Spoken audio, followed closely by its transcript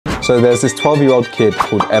So there's this 12-year-old kid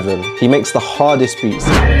called Evan. He makes the hardest beats.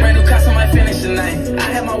 I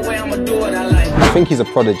think he's a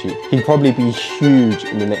prodigy. He'd probably be huge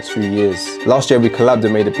in the next few years. Last year we collabed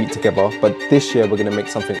and made a beat together, but this year we're gonna make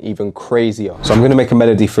something even crazier. So I'm gonna make a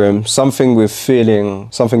melody for him, something with feeling,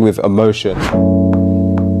 something with emotion.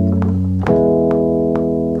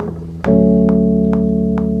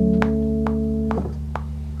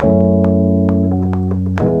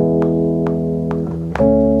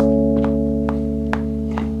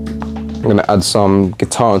 I'm gonna add some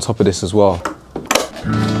guitar on top of this as well.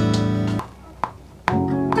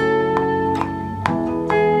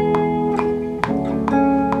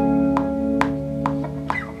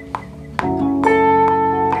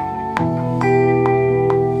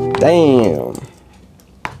 Damn.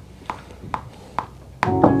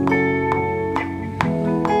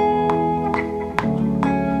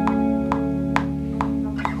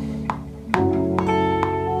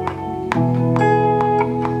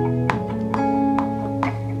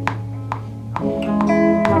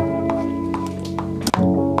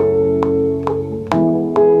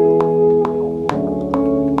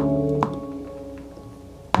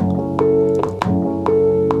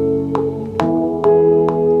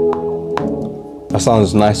 That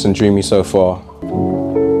sounds nice and dreamy so far.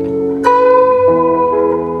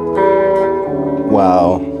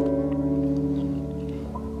 Wow.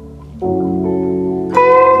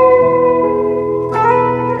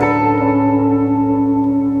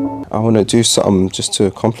 I want to do something just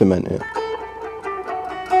to complement it.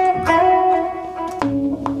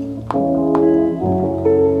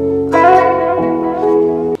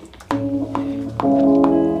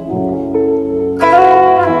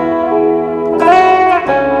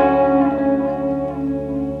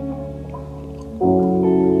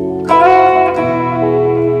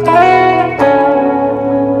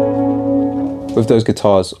 With those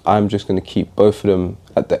guitars, I'm just going to keep both of them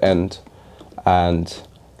at the end, and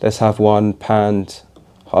let's have one panned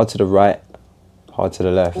hard to the right, hard to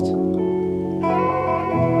the left.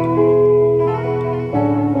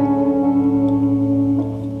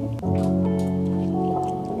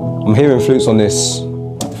 I'm hearing flutes on this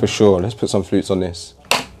for sure. Let's put some flutes on this.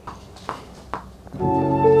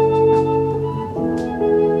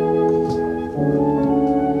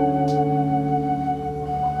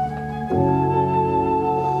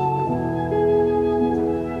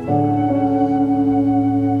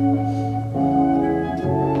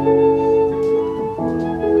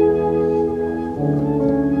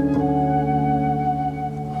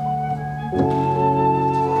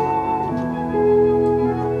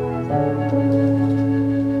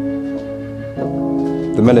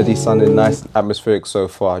 The melody sounded nice and atmospheric so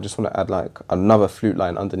far. I just want to add like another flute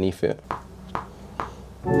line underneath it.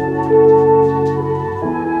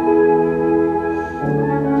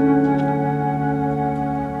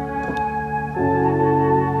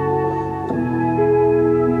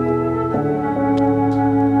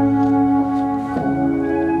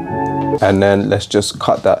 And then let's just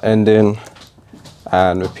cut that ending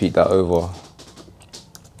and repeat that over.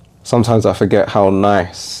 Sometimes I forget how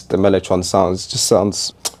nice the Mellotron sounds. It just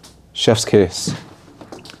sounds chef's kiss.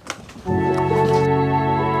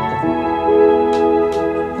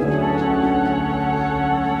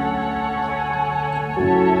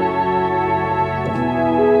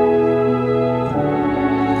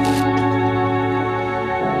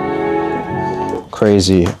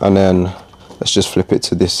 Crazy. And then let's just flip it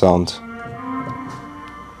to this sound.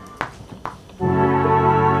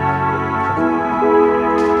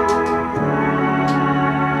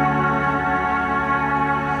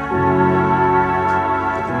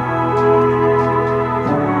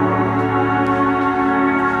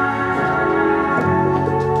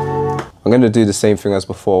 I'm going to do the same thing as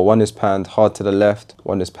before. One is panned hard to the left,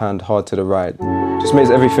 one is panned hard to the right. Just makes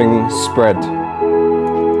everything spread.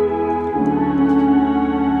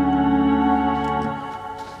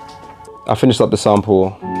 I finished up the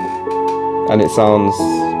sample and it sounds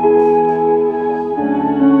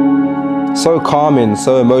so calming,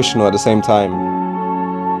 so emotional at the same time.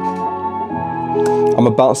 I'm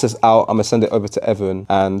gonna bounce this out, I'm gonna send it over to Evan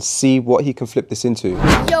and see what he can flip this into.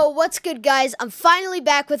 Yo, what's good guys? I'm finally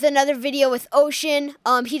back with another video with Ocean.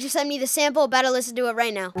 He just sent me the sample, about to listen to it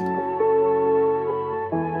right now.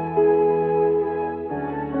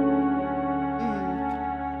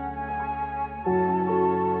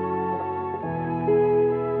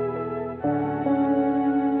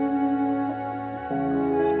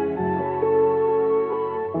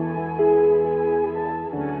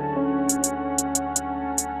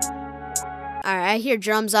 Alright, I hear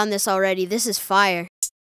drums on this already. This is fire.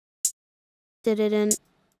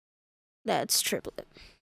 That's triplet.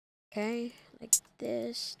 Okay, like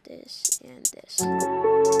this, this, and this.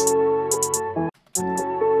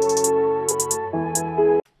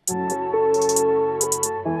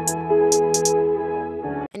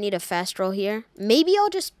 I need a fast roll here. Maybe I'll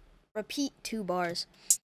just repeat 2 bars.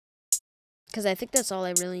 Because I think that's all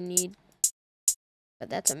I really need. But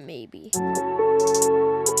that's a maybe.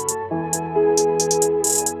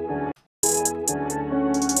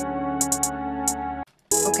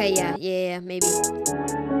 Okay, yeah, maybe.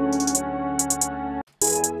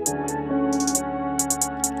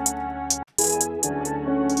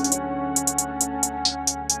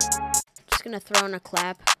 Just gonna throw in a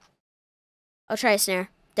clap. I'll try a snare.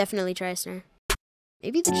 Definitely try a snare.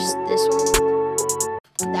 Maybe just this one.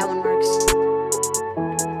 That one works.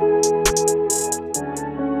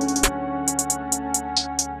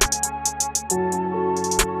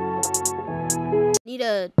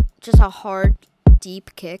 Need just a hard,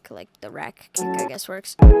 deep kick, like the rack kick, I guess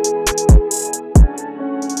works.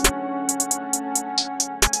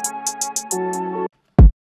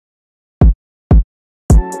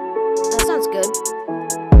 That sounds good.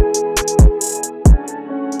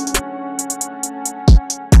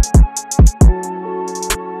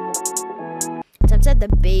 Attempts at the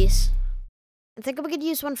bass. I think we could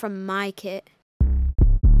use one from my kit.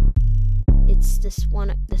 It's this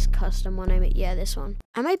one, this custom one I made. Yeah, this one.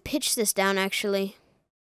 I might pitch this down actually.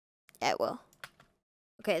 Yeah, it will.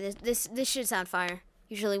 Okay, this should sound fire.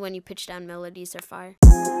 Usually when you pitch down melodies, they're fire.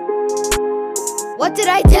 What did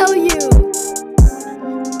I tell you?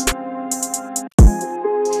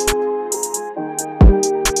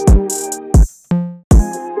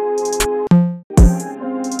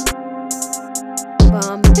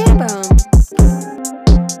 Bum, bam, bum.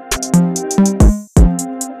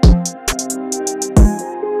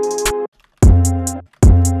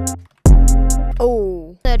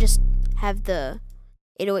 Oh, I just have the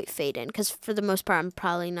 808 fade in, because for the most part, I'm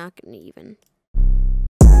probably not going to even.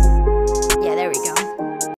 Yeah, there we go.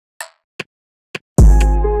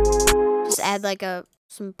 Just add like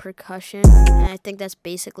some percussion, and I think that's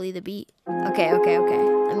basically the beat. Okay.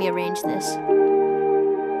 Let me arrange this.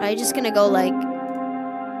 Are you just going to go like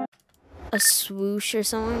a swoosh or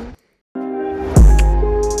something?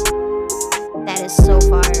 That is so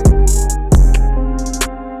fire.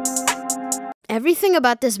 Everything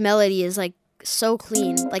about this melody is like so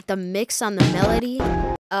clean. Like the mix on the melody.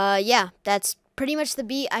 Yeah, that's pretty much the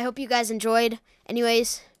beat. I hope you guys enjoyed.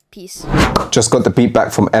 Anyways, peace. Just got the beat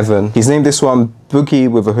back from Evan. He's named this one Boogie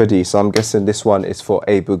with a Hoodie, so I'm guessing this one is for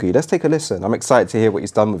A Boogie. Let's take a listen. I'm excited to hear what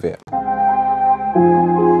he's done with it.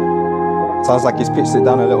 Sounds like he's pitched it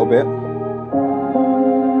down a little bit.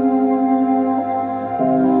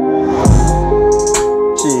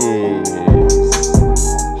 Jeez.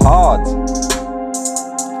 Hard.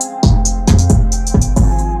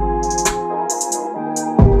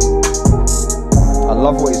 I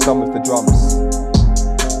love what he's done with the drums.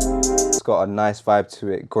 It's got a nice vibe to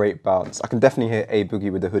it, great bounce. I can definitely hear A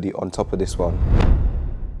Boogie with the Hoodie on top of this one.